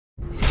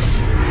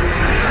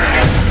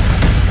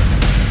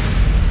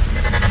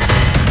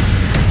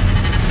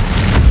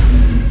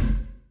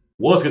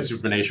What's good,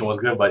 Super Nation? What's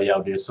good, everybody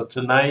out there? So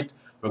tonight,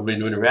 we're going to be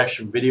doing a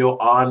reaction video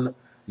on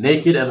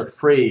Naked and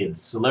Afraid,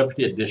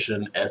 Celebrity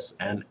Edition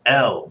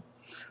SNL.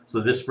 So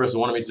this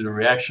person wanted me to do a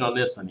reaction on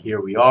this, and here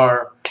we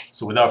are.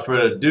 So without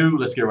further ado,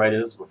 let's get right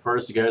into this. But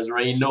first, you guys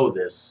already know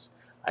this.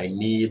 I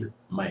need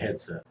my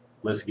headset.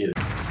 Let's get it.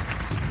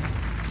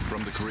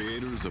 From the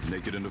creators of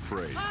Naked and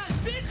Afraid,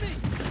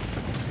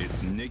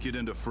 it's Naked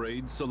and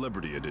Afraid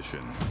Celebrity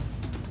Edition.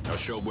 A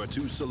show where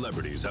two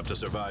celebrities have to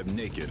survive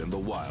naked in the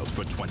wild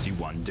for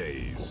 21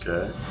 days.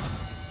 Okay.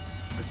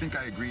 I think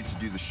I agreed to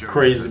do the show.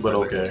 Crazy, but I'd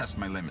like okay. to test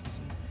my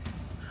limits.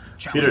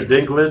 Peter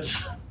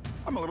Dinklage,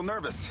 I'm a little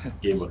nervous.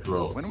 Game of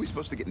Thrones. When are we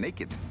supposed to get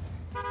naked?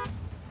 Oh,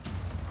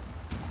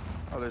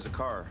 there's a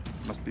car.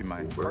 Must be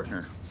my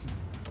partner.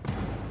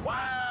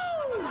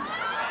 Wow!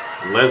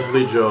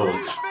 Leslie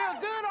Jones. Feel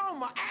good on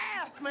my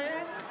ass,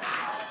 man.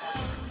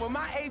 When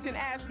my agent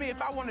asked me if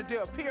I wanted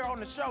to appear on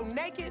the show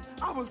naked,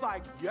 I was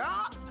like,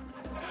 yeah.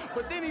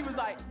 But then he was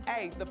like,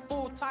 hey, the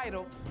full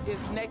title is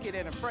Naked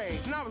and Afraid.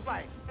 And I was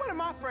like, what am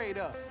I afraid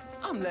of?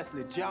 I'm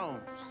Leslie Jones.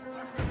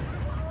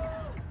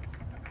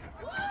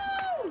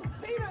 Woo!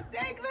 Peter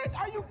Dinklage,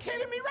 are you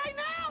kidding me right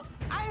now?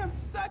 I am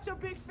such a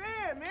big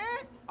fan,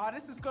 man. Oh,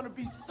 this is gonna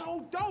be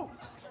so dope.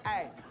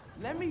 Hey,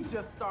 let me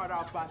just start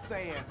off by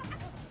saying,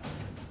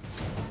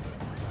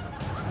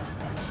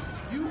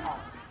 you are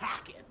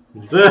packing.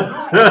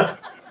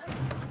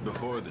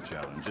 Before the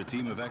challenge, a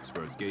team of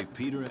experts gave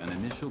Peter an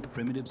initial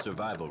primitive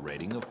survival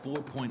rating of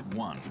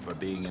 4.1 for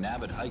being an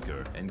avid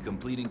hiker and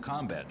completing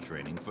combat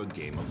training for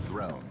Game of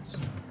Thrones.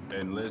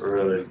 And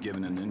Leslie was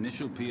given an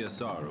initial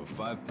PSR of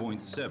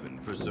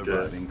 5.7 for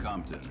surviving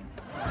Compton.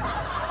 For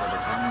the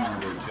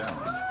 21-day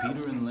challenge,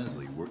 Peter and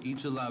Leslie were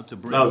each allowed to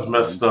bring That was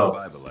messed up.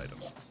 survival item.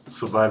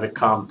 Surviving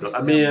Compton.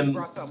 I mean,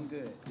 Brought something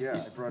good.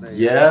 Yeah, I brought a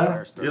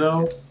yeah, you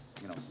know.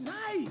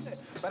 Nice,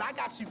 but I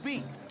got you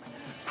beat.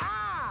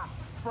 Ah,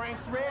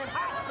 Frank's Red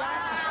Hot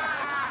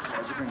Sauce.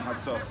 Why'd you bring hot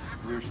sauce?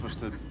 We were supposed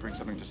to bring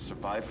something to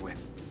survive with.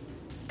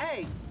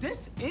 Hey,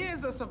 this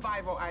is a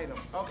survival item,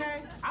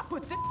 okay? I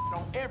put this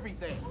on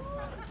everything.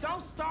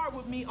 Don't start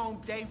with me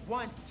on day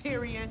one,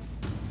 Tyrion.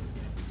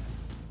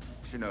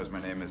 She knows my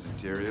name isn't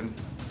Tyrion.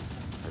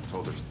 I've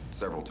told her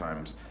several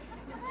times.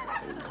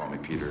 They would call me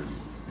Peter.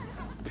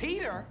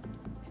 Peter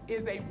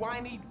is a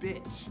whiny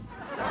bitch,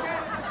 okay?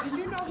 Did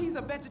you know he's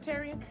a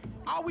vegetarian?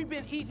 All we've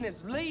been eating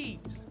is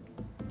leaves.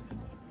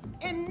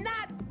 And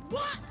not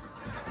once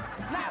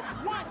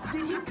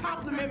did he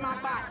compliment my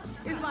body.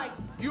 It's like,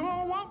 you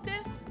don't want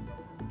this?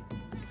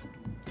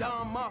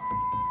 Dumb up.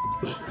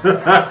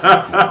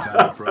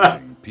 Time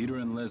approaching, Peter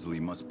and Leslie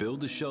must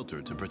build a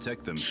shelter to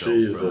protect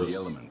themselves from the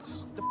Jesus.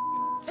 elements.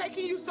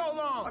 Taking you so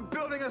long? I'm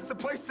building us the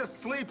place to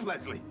sleep,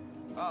 Leslie.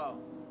 Oh,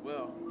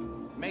 well,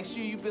 make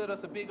sure you build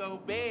us a big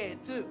old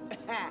bed, too.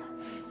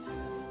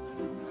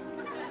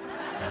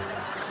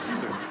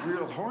 She's a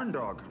real horn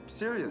dog. I'm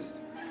serious.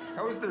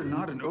 How is there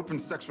not an open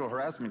sexual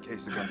harassment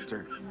case against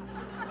her?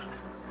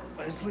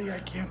 Leslie, I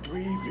can't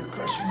breathe. You're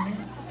crushing me.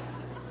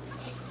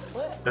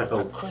 What?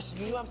 I'm crushing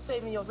you. I'm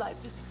saving your life.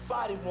 This is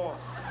body warm.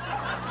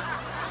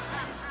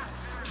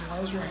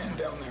 How's your hand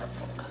down there?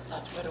 Because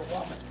that's where the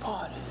warmest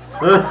part is.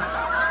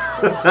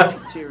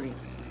 Tyrion.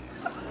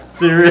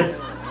 Tyrion.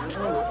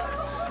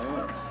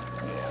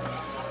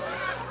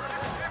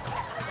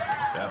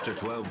 After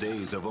 12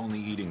 days of only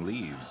eating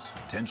leaves,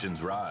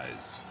 tensions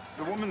rise.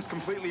 The woman's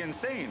completely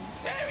insane.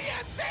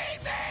 Tyrion,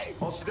 save me!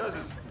 All she does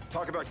is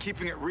talk about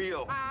keeping it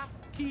real. I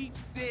keeps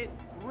it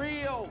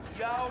real,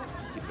 yo.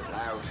 Keep it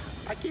loud.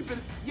 I keep it.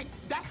 Yeah,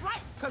 that's right,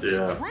 because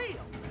Yeah. it's real.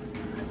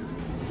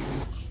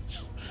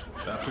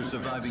 After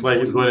surviving It's like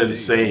he's 21 going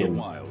days in insane. the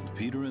wild,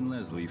 Peter and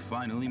Leslie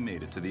finally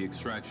made it to the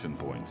extraction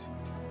point.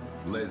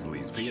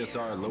 Leslie's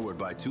PSR lowered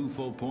by 2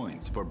 full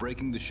points for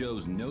breaking the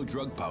show's no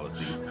drug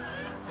policy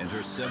and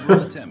her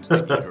several attempts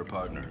to eat her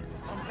partner.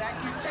 Come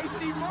back, you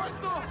tasty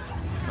morsel.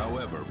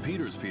 However,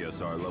 Peter's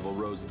PSR level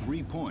rose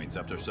 3 points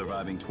after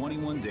surviving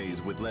 21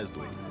 days with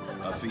Leslie,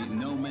 a feat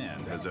no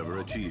man has ever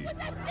achieved.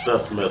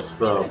 That's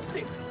messed up.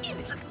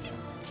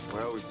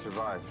 Well, we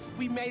survived.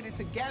 We made it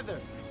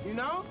together, you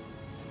know? I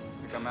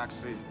think I'm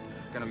actually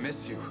gonna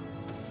miss you.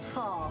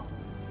 Oh,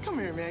 come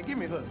here, man. Give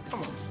me a hug.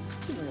 Come on.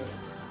 Give me a hug.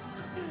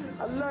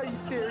 I love you,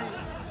 Terry.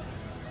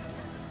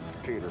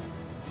 Peter.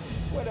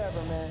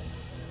 Whatever, man.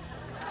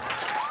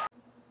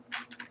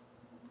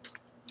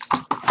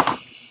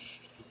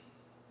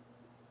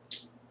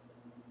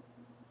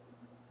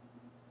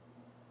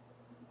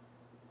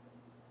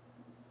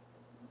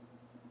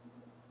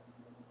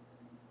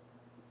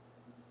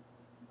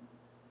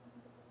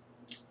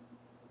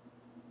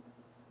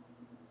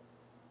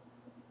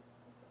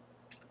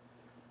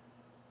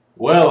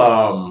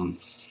 Well,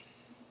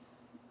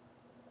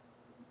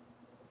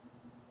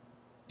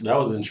 that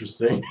was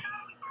interesting.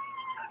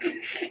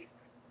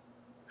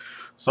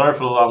 Sorry for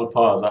the long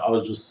pause. I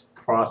was just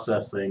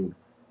processing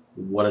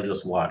what I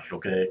just watched,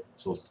 okay?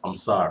 So I'm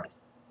sorry.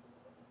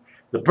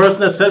 The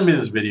person that sent me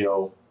this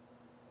video,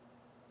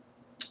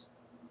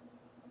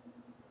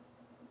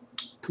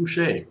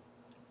 touche.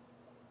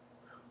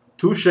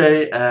 Touche,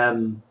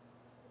 and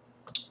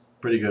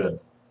Pretty good.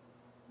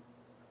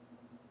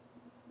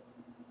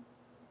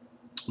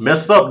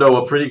 Messed up though,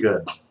 but pretty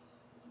good.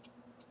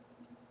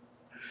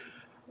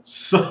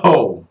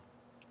 So,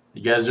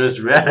 you guys enjoy this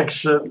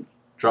reaction?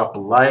 Drop a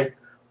like,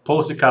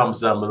 post your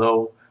comments down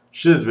below,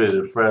 share this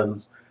video to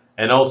friends,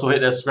 and also hit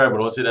that subscribe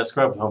button. Once you hit that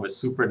subscribe button, home with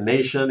Super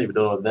Nation. If you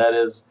don't know what that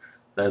is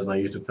my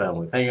YouTube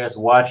family. Thank you guys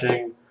for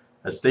watching,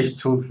 and stay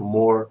tuned for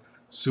more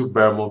Super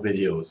Barrel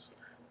videos.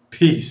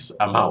 Peace.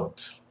 I'm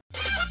out.